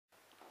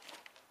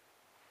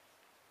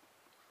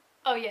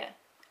Oh yeah,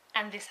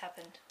 and this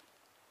happened.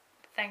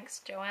 Thanks,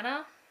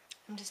 Joanna.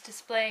 I'm just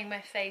displaying my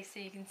face so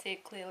you can see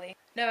it clearly.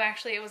 No,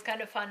 actually it was kind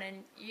of fun,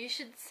 and you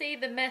should see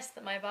the mess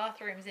that my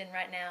bathroom's in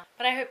right now.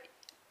 But I hope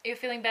you're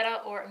feeling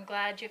better, or I'm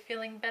glad you're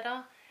feeling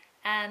better,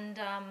 and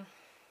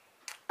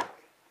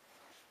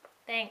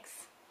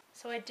thanks.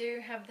 So I do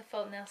have the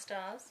Fault in Our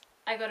Stars.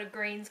 I got a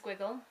green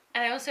squiggle,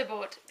 and I also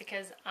bought,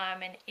 because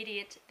I'm an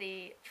idiot,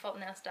 the Fault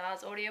in Our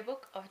Stars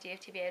audiobook of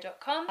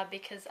dftba.com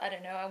because, I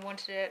don't know, I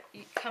wanted it.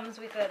 It comes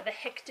with the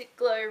Hectic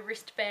Glow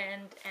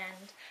wristband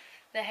and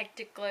the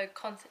Hectic Glow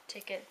concert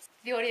tickets.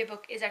 The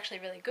audiobook is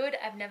actually really good.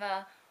 I've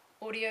never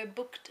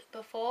audiobooked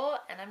before,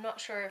 and I'm not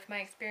sure if my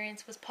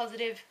experience was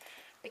positive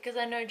because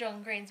I know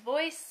John Green's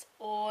voice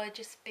or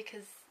just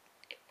because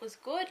it was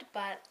good,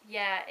 but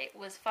yeah, it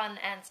was fun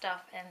and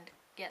stuff, and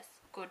yes,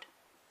 good.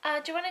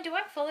 Joanna, do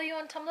I follow you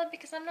on Tumblr?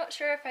 Because I'm not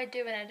sure if I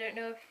do, and I don't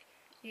know if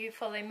you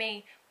follow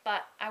me,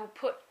 but I will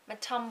put my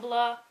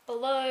Tumblr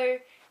below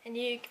and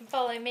you can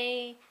follow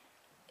me,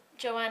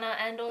 Joanna,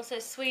 and also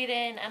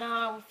Sweden, and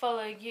I will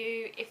follow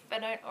you if I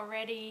don't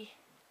already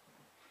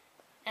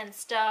and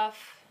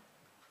stuff.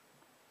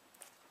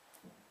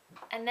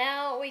 And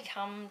now we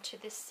come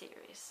to this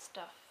serious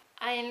stuff.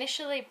 I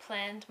initially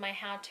planned my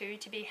how-to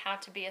be how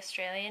to be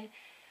Australian,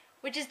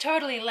 which is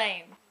totally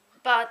lame,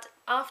 but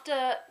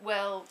after,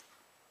 well,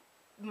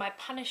 my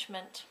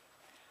punishment,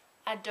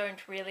 I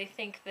don't really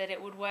think that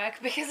it would work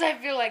because I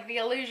feel like the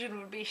illusion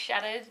would be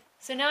shattered.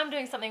 So now I'm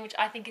doing something which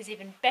I think is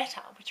even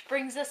better, which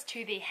brings us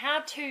to the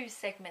how-to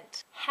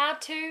segment. How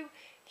to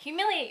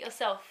humiliate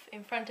yourself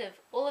in front of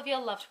all of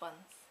your loved ones.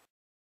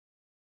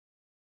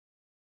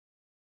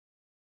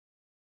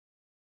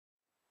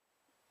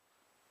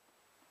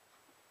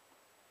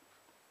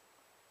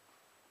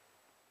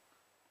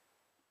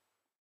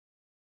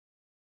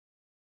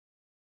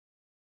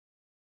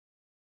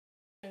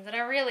 And I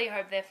really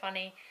hope they're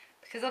funny,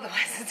 because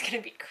otherwise it's going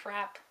to be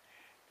crap.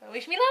 But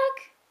wish me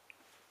luck!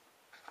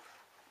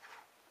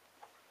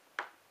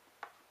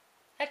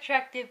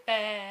 Attractive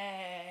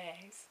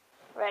bags.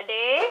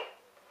 Ready?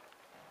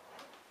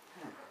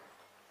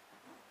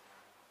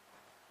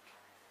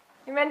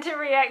 You meant to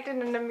react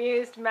in an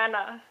amused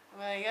manner.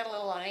 Well, you got a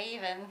little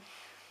uneven.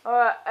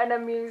 Or an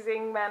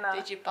amusing manner.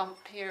 Did you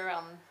bump your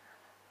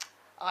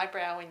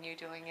eyebrow when you're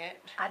doing it?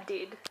 I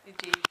did. You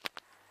did?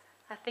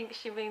 I think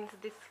she means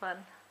this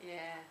one.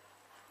 Yeah.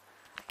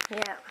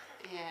 Yeah.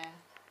 Yeah.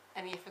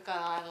 And you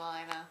forgot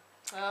eyeliner.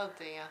 Oh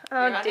dear.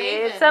 Oh You're dear,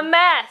 uneven. it's a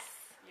mess.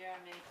 You're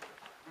uneven.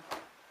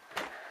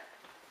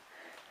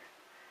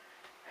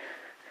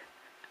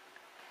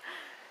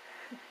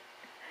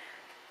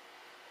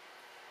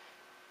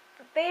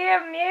 Be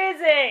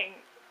amusing.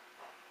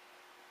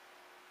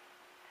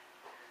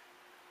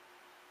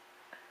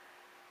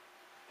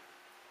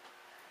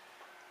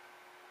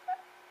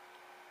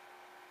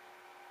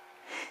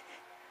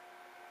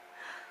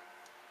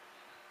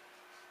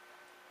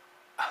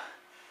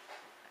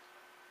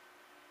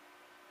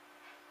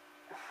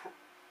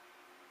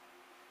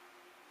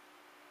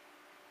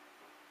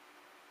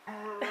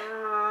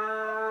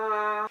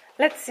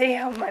 Let's see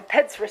how my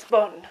pets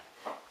respond.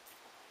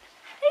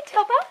 Hey,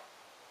 Topper.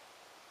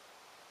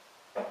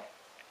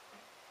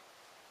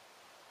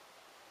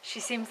 She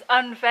seems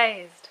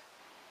unfazed.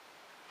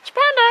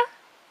 Panda!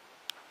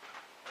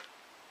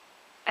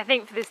 I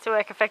think for this to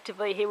work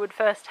effectively, he would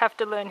first have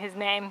to learn his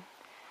name.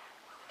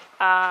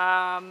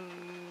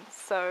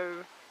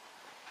 So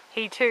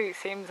he too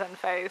seems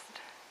unfazed.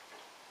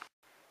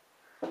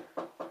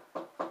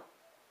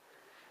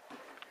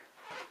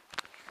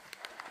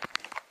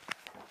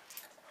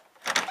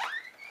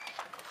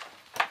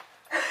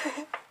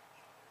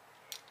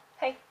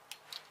 Hey,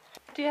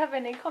 do you have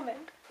any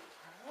comment?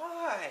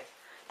 Why?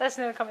 That's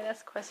no comment,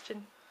 that's a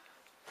question.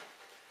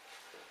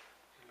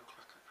 You look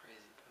like a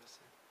crazy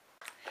person.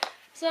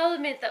 So I'll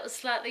admit that was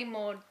slightly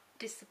more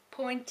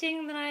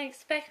disappointing than I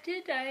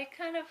expected. I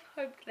kind of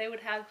hoped they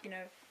would have, you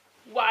know,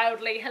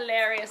 wildly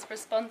hilarious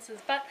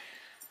responses, but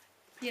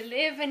you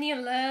live and you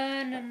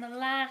learn, and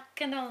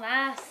alack and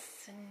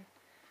alas, and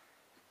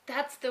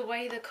that's the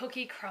way the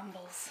cookie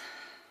crumbles.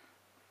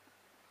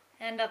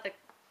 And other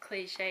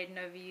cliched and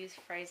overused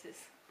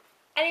phrases.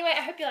 Anyway,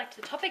 I hope you liked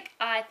the topic.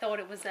 I thought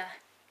it was a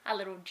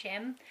little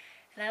gem,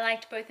 and I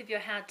liked both of your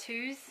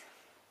how-tos.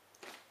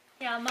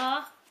 Yeah,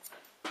 Ma?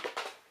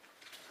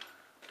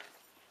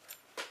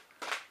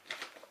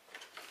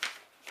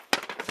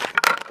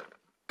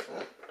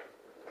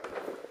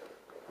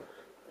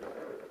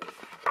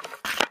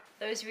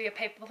 Those were your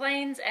paper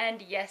planes,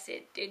 and yes,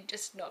 it did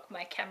just knock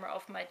my camera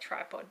off my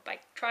tripod. By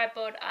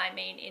tripod, I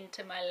mean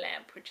into my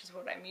lamp, which is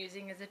what I'm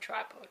using as a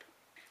tripod.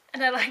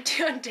 And I liked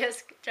your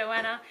desk,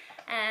 Joanna,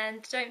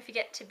 and don't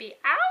forget to be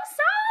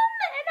awesome,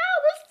 and I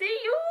will see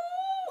you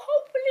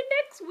hopefully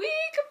next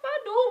week if I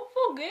don't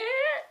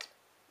forget.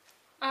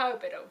 I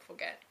hope I don't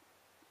forget.